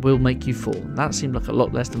 but it will make you fall. That seemed like a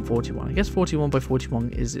lot less than 41. I guess 41 by 41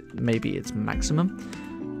 is maybe its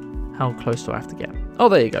maximum. How close do I have to get? Oh,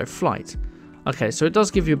 there you go, flight. Okay, so it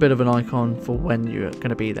does give you a bit of an icon for when you're going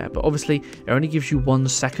to be there, but obviously it only gives you 1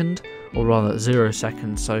 second, or rather 0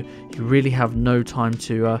 seconds, so you really have no time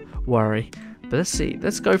to worry. But let's see,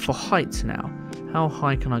 let's go for height now. How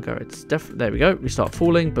high can I go? It's definitely, there we go, we start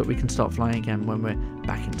falling, but we can start flying again when we're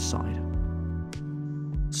back inside.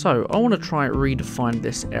 So I want to try and redefine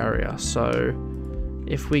this area. So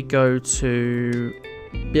if we go to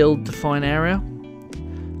build define area,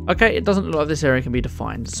 okay, it doesn't look like this area can be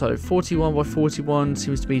defined. So 41 by 41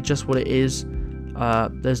 seems to be just what it is.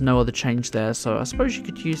 There's no other change there. So I suppose you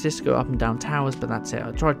could use this to go up and down towers, but that's it.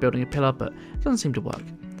 I tried building a pillar, but it doesn't seem to work.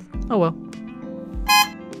 Oh well.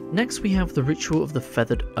 Next we have the Ritual of the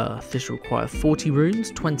Feathered Earth. This requires 40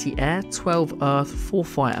 runes, 20 air, 12 earth, 4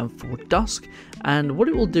 fire and 4 dusk, and what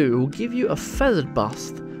it will do, it will give you a feathered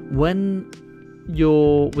buff when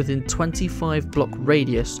you're within 25 block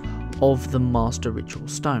radius of the Master Ritual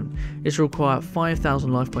Stone. This will require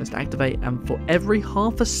 5,000 life points to activate, and for every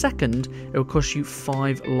half a second it will cost you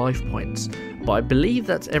 5 life points, but I believe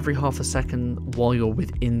that's every half a second while you're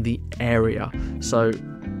within the area, so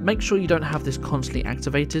make sure you don't have this constantly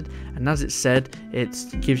activated. And as it said, it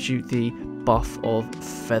gives you the buff of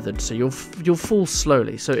feathered, so you'll fall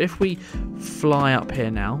slowly. So if we fly up here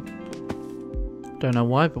now, don't know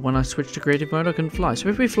why, but when I switch to creative mode I can fly. So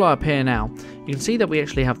if we fly up here now, you can see that we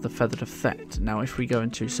actually have the feathered effect. Now if we go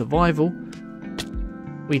into survival,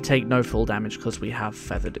 we take no full damage because we have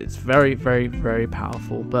feathered. It's very, very, very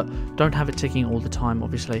powerful, but don't have it ticking all the time,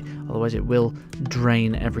 obviously, otherwise it will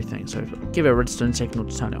drain everything. So give it a redstone signal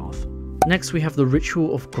to turn it off. Next we have the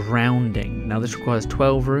Ritual of Grounding. Now this requires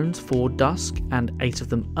 12 runes, 4 dusk and 8 of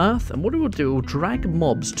them earth, and what it will do, it will drag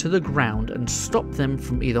mobs to the ground and stop them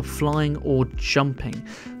from either flying or jumping.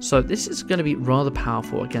 So this is going to be rather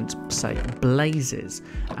powerful against, say, blazes,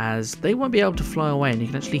 as they won't be able to fly away and you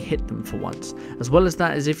can actually hit them for once. As well as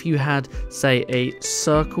that, is if you had, say, a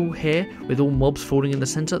circle here with all mobs falling in the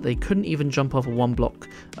center, they couldn't even jump off a 1 block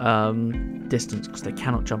distance because they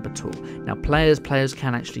cannot jump at all. Now players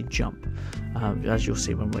can actually jump, as you'll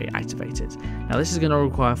see when we activate it. Now this is going to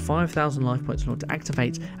require 5,000 life points in order to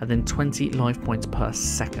activate, and then 20 life points per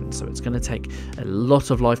second, so it's going to take a lot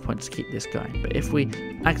of life points to keep this going. But if we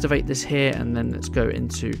activate this here and then let's go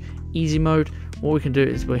into easy mode, what we can do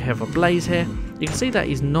is we have a blaze here. You can see that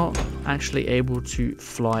he's not actually able to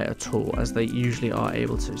fly at all, as they usually are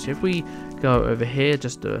able to. So if we go over here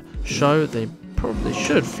just to show, they probably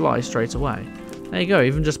should fly straight away. There you go,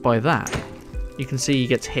 even just by that you can see he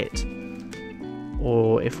gets hit.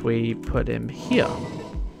 Or if we put him here,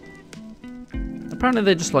 apparently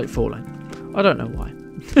they just like falling. I don't know why.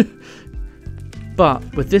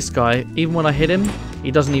 But with this guy, even when I hit him, he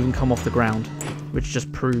doesn't even come off the ground, which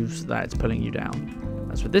just proves that it's pulling you down.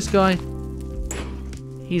 As with this guy,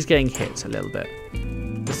 he's getting hit a little bit.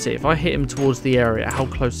 Let's see, if I hit him towards the area, how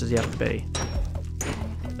close does he have to be?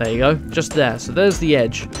 There you go, just there. So there's the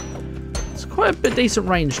edge. It's quite a bit decent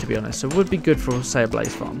range, to be honest, so it would be good for, say, a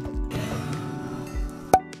blaze farm.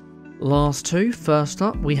 Last two. First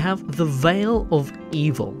up, we have the Veil of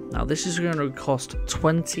Evil. Now this is going to cost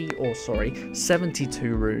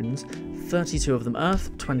 72 runes, 32 of them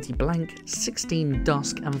earth, 20 blank, 16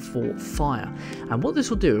 dusk and 4 fire. And what this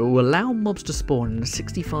will do, it will allow mobs to spawn in a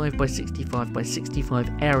 65 by 65 by 65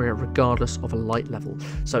 area regardless of a light level.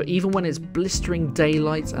 So even when it's blistering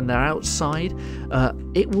daylight and they're outside,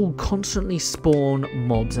 it will constantly spawn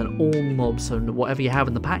mobs, and all mobs, so whatever you have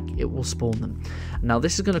in the pack, it will spawn them. Now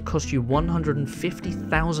this is going to cost you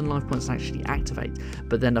 150,000 life points to actually activate,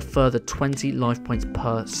 but then a further 20 life points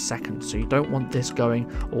per second. So you don't want this going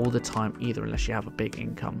all the time either, unless you have a big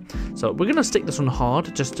income. So we're going to stick this on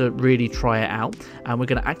hard just to really try it out, and we're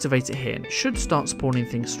going to activate it here, and it should start spawning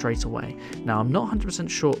things straight away. Now I'm not 100%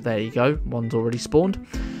 sure. There you go, one's already spawned.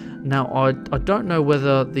 Now I don't know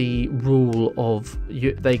whether the rule of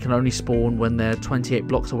they can only spawn when they're 28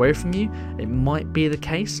 blocks away from you, it might be the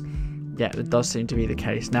case. Yeah, it does seem to be the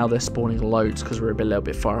case. Now they're spawning loads because we're a little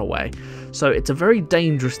bit far away. So it's a very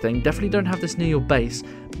dangerous thing. Definitely don't have this near your base,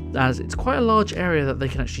 as it's quite a large area that they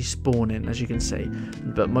can actually spawn in, as you can see.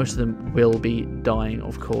 But most of them will be dying,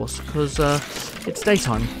 of course, because it's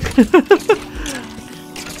daytime.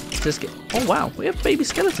 Just get... Oh wow, we have baby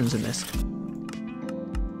skeletons in this.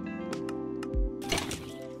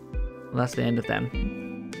 Well, that's the end of them.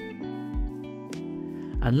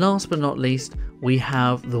 And last but not least, we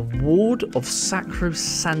have the Ward of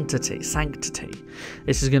Sanctity.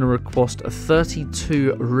 This is going to cost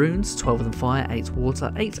 32 runes, 12 of them fire, 8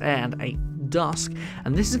 water, 8 air and 8 dusk,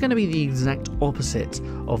 and this is going to be the exact opposite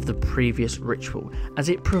of the previous ritual, as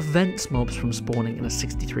it prevents mobs from spawning in a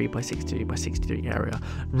 63 by 63 by 63 area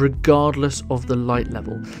regardless of the light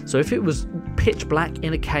level. So if it was pitch black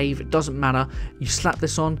in a cave, it doesn't matter, you slap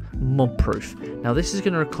this on, mob proof. Now this is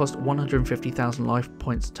going to cost 150,000 life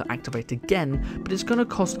points to activate again, but it's going to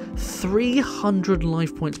cost 300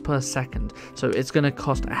 life points per second, so it's going to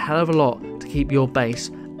cost a hell of a lot to keep your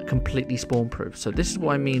base completely spawn proof. So this is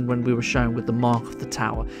what I mean when we were showing with the mark of the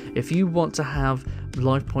tower. If you want to have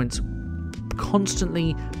life points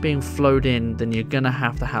constantly being flowed in, then you're gonna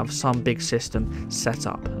have to have some big system set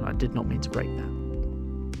up, and I did not mean to break that.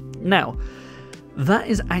 Now That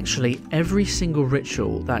is actually every single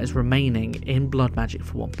ritual that is remaining in Blood Magic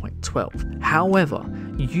for 1.12. However,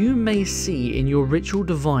 you may see in your ritual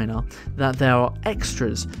diviner that there are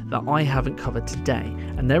extras that I haven't covered today,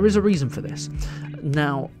 and there is a reason for this.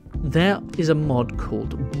 Now, there is a mod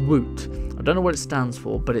called Woot. I don't know what it stands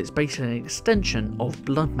for, but it's basically an extension of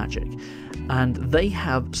Blood Magic, and they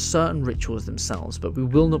have certain rituals themselves, but we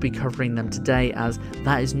will not be covering them today as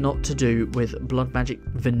that is not to do with Blood Magic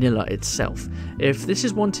vanilla itself. If this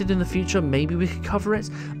is wanted in the future, maybe we could cover it,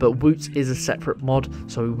 but Woot is a separate mod,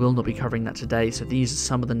 so we will not be covering that today. So these are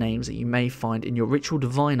some of the names that you may find in your ritual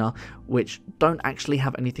diviner which don't actually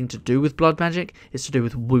have anything to do with Blood Magic. It's to do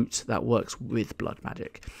with Woot that works with Blood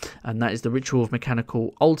Magic, and that is the ritual of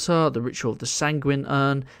Mechanical Altar, the ritual of the Sanguine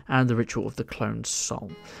Urn, and the ritual of the Cloned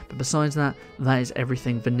Soul. But besides that, that is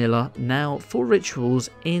everything vanilla now for rituals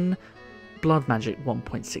in Blood Magic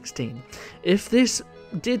 1.16. If this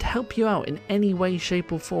did help you out in any way,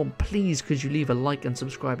 shape or form, please could you leave a like and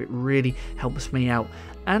subscribe. It really helps me out.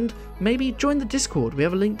 And maybe join the Discord. We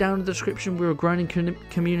have a link down in the description. We're a growing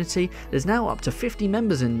community. There's now up to 50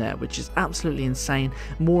 members in there, which is absolutely insane.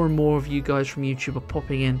 More and more of you guys from YouTube are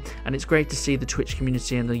popping in, and it's great to see the Twitch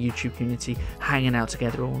community and the YouTube community hanging out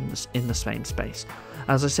together all in the same space.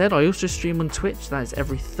 As I said, I also stream on Twitch. That is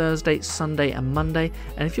every Thursday, Sunday and Monday,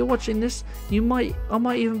 and if you're watching this, I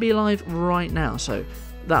might even be live right now, so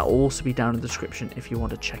that will also be down in the description if you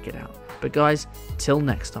want to check it out. But guys, till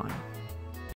next time.